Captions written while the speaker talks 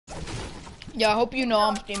Yeah, I hope you know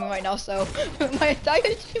I'm streaming right now, so my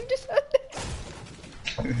entire stream just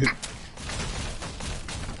ended.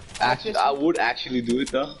 Actually, I would actually do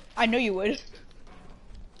it though. I know you would.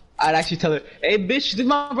 I'd actually tell her, "Hey, bitch, leave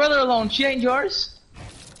my brother alone. She ain't yours.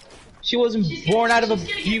 She wasn't born out of a.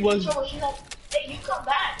 He was." She's like, hey, you come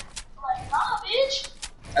back. I'm like, nah, bitch.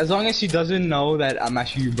 As long as she doesn't know that I'm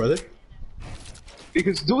actually your brother.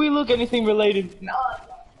 Because do we look anything related? No,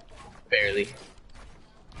 barely.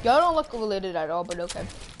 Y'all don't look related at all, but okay.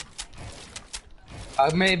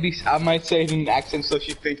 I might say it in an accent so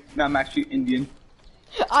she thinks I'm actually Indian.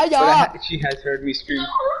 But She has heard me scream.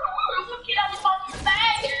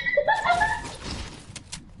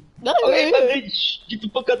 Okay, bitch, get the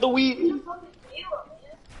fuck out the weed.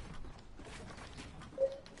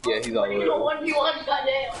 Yeah, he's all over.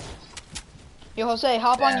 Yo, Jose,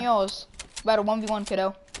 hop on yours. About a 1v1,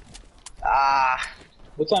 kiddo.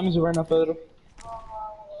 What time is it right now, Pedro?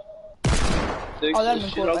 6. Oh, that'd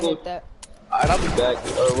been cool if I hit that. Alright, I'll be back.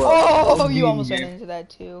 Oh, you almost ran into that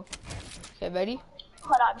too. Okay, ready?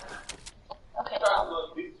 Hold on. Okay.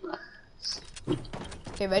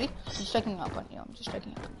 Okay, ready? I'm just checking up on you.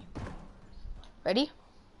 Ready?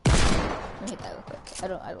 Let me hit that real quick. I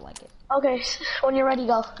don't like it. Okay, when you're ready,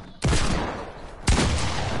 go.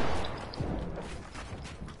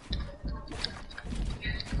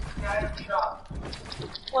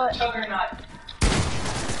 What? Juggernaut.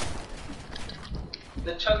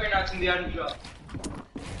 The Juggernaut's in the item drop.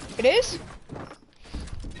 It is?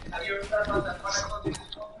 Have you ever thought about that one I told you?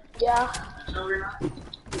 Yeah. The Juggernaut?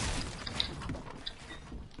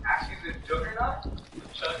 Actually, the Juggernaut, the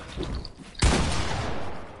Chug.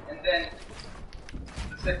 And then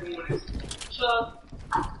the second one is Chug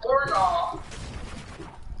or Nah.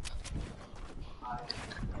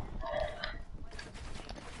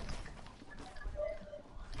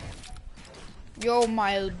 Yo,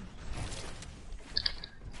 my...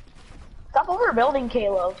 Stop overbuilding,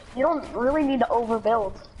 Caleb. You don't really need to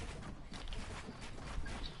overbuild.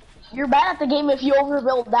 You're bad at the game if you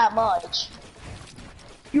overbuild that much.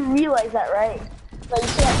 You realize that, right? Like,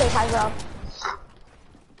 you can't take high ground.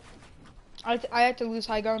 I had to lose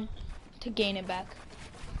high ground to gain it back.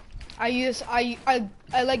 I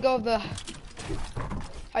let go of the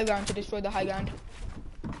high ground to destroy the high ground.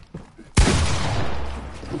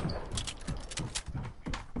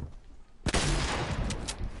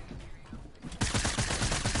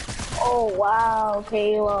 Oh wow,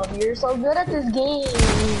 Caleb, you're so good at this game.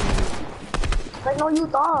 I know you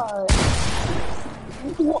thought.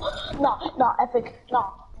 No, epic.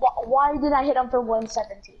 No. Why did I hit him for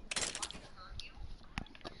 117?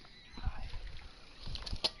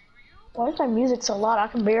 Why is my music so loud? I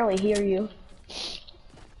can barely hear you.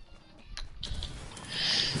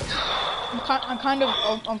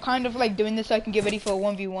 I'm kind of like doing this so I can get ready for a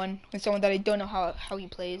 1v1 with someone that I don't know how he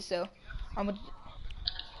plays. So I'm gonna.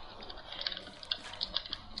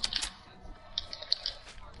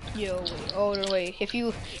 Yo, wait, oh no, wait. If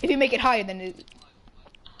you make it higher, then it.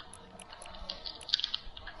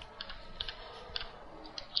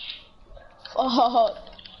 Oh,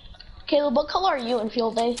 Caleb, what color are you in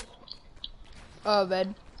field day?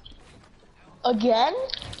 Red. Again?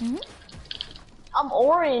 Mhm. I'm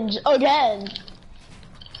orange again.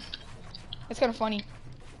 It's kind of funny.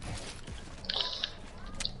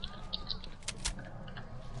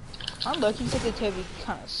 My looking sensitivity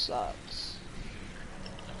kind of sucks.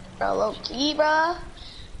 Bro, low key, bruh.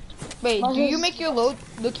 Wait, do you make your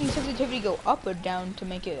looking sensitivity go up or down to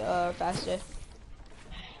make it faster?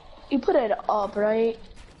 You put it up, right?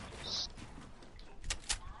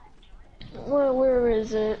 Where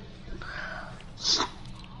is it?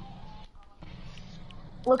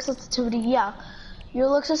 Look sensitivity, yeah. Your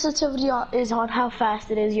look sensitivity is on how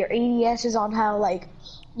fast it is. Your ADS is on how, like,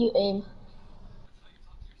 you aim.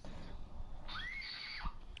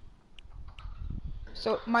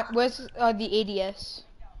 So where's the ADS?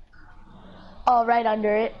 Oh, right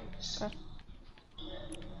under it. Okay.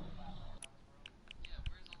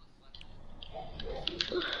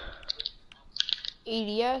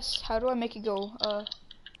 ADS? How do I make it go?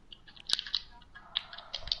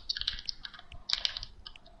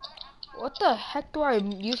 What the heck do I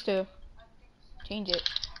use to change it?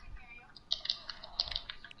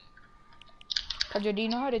 Kaja, do you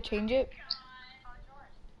know how to change it?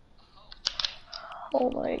 Oh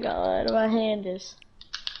my god, my hand is...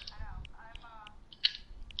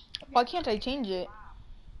 Why can't I change it?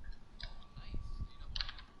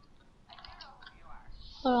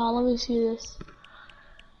 Hold on, let me see this.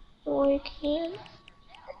 Oh, I can't.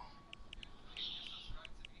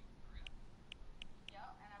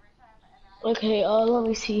 Okay, let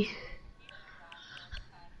me see.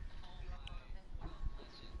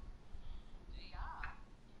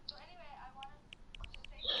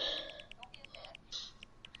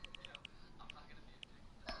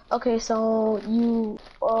 Okay, so you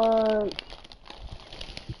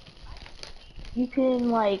can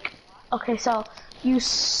like, okay, so you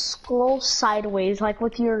scroll sideways like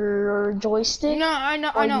with your joystick. No, I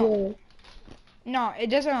know. Your, No, it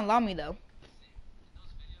doesn't allow me though.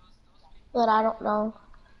 but I don't know.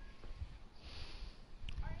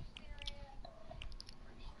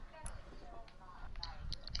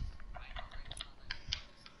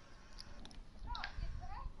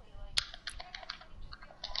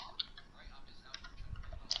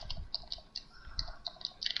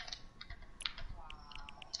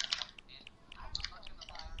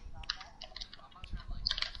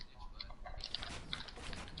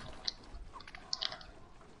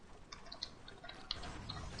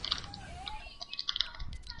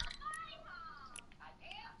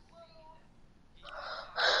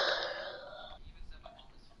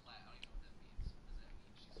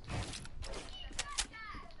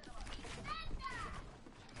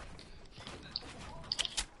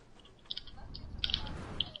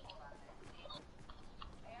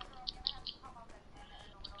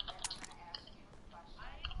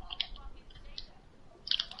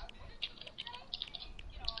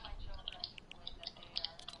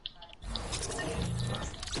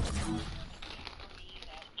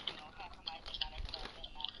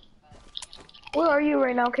 Where are you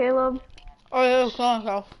right now, Caleb? Oh yeah, it's on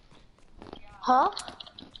myself. Huh?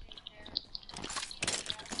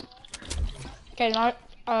 Okay, now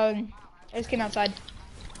let's get outside.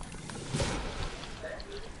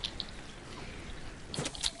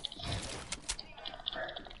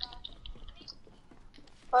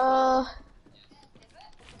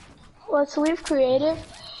 Let's leave creative.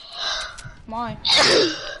 Why?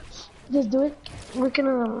 Just do it. We're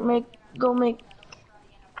gonna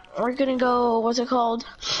we're gonna go, what's it called?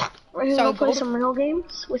 We're gonna go Solid play gold? some real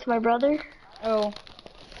games with my brother. Oh,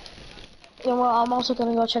 And well, I'm also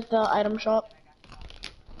gonna go check the item shop.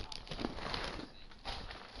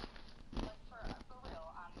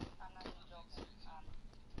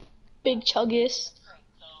 Big Chuggus.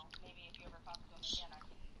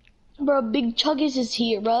 Bro, Big Chuggus is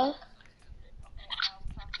here, bro.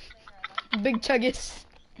 big chuggus.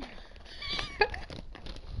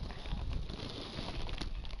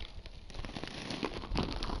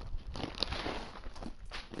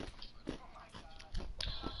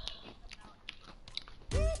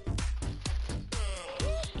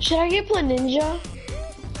 Should I get play ninja?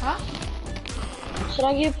 Huh? Should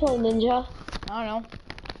I get play ninja? I don't know.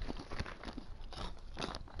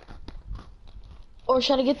 Or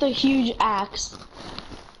should I get the huge axe?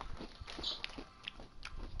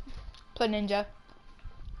 Play ninja.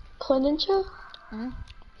 Play ninja? Hmm?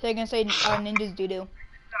 So you're gonna say ninjas do do.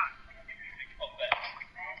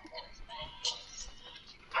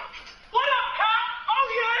 What up, cop? Oh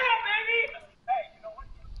yeah, baby. Hey, you know what?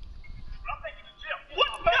 I'm taking the gym. What?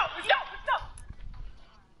 No.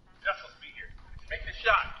 You're not supposed to be here. Make the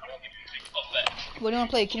shot. I won't give you a big back. What do you wanna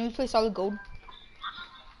play? Can we play solid gold?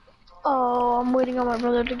 Oh, I'm waiting on my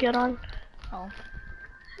brother to get on. Oh.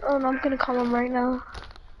 Oh, no, I'm gonna call him right now.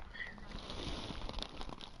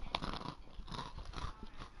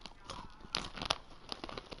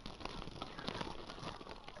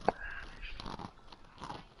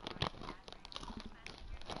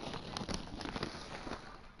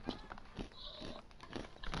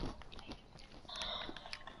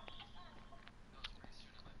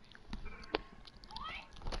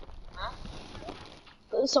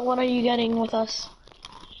 So what are you getting with us?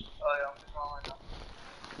 Oh yeah, I'm calling now.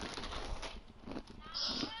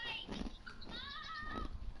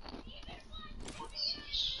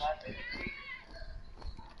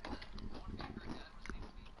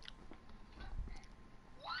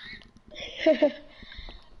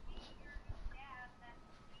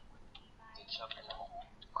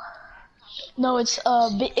 No, it's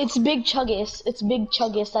Big Chuggus. It's Big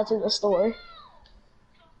Chuggus that's in the store.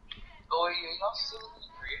 Oh, are you not still in the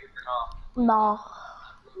creative or not? Nah,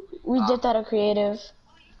 we did that at creative.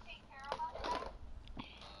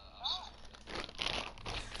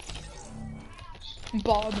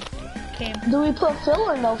 Bob came. Do we put Phil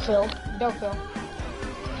or no Phil? Don't Phil.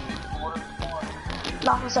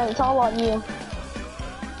 Nah, sorry, it's all on you.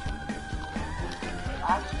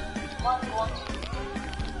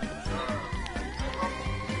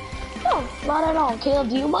 No, not at all. Caleb,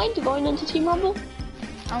 do you mind going into Team Rumble?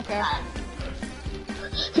 I don't care.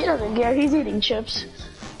 He doesn't care. He's eating chips.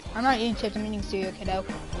 I'm not eating chips. I'm eating cereal, kiddo.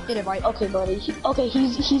 Get it right. Okay, buddy.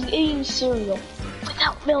 He's eating cereal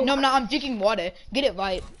without milk. No, I'm not. I'm drinking water. Get it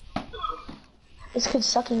right. It's cause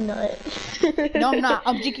sucking nut. No, I'm not.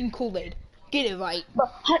 I'm drinking Kool-Aid. Get it right. Bro,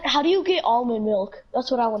 how do you get almond milk?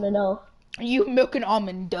 That's what I want to know. You milk an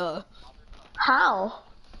almond, duh. How?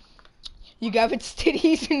 You grab its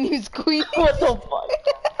titties and you squeeze. What the fuck?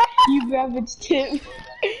 You grab its tip.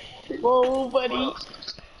 Whoa, buddy.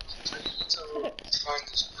 Find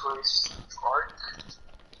this place arc.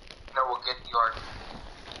 No, we'll get the arc.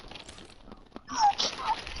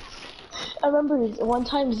 I remember one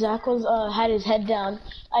time Zach was had his head down.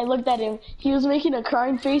 I looked at him. He was making a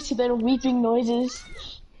crying face and then weeping noises.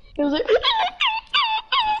 He was like,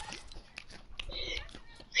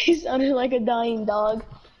 he sounded like a dying dog.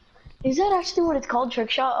 Is that actually what it's called, trick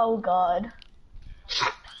shot? Oh god.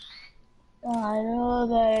 I know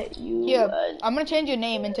that you. Yeah, I'm gonna change your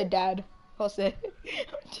name into Dad. I'll say.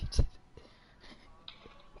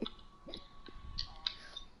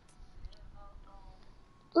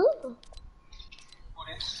 Ooh.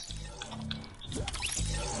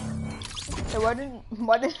 So why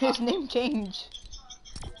didn't his name change?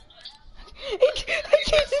 I changed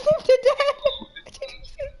his name to Dad. I changed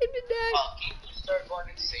his name to Dad. Start going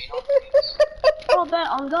insane on Oh, that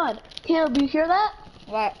on God. Caleb, you hear that?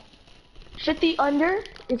 What? 50 under.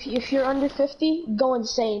 If you're under 50, go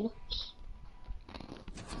insane.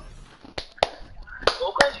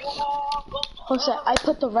 Jose, I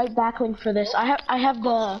put the right backlink for this. I have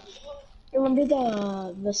the. Remember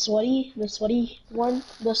the sweaty one,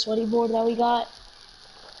 the sweaty board that we got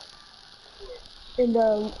in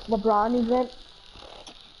the LeBron event.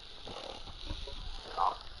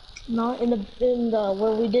 No, in the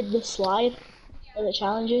where we did the slide or the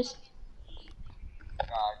challenges.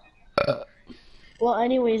 Well,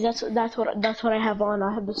 anyways, that's what I have on.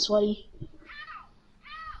 I have the sweaty.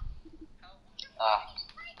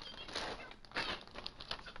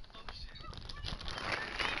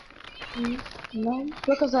 No,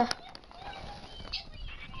 look at that.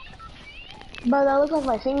 Bro, that looks like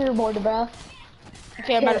my fingerboard, bro.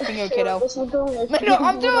 Okay, I'm not a finger, kiddo. Listen to him, No,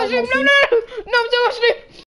 I'm too much. No, I'm too much.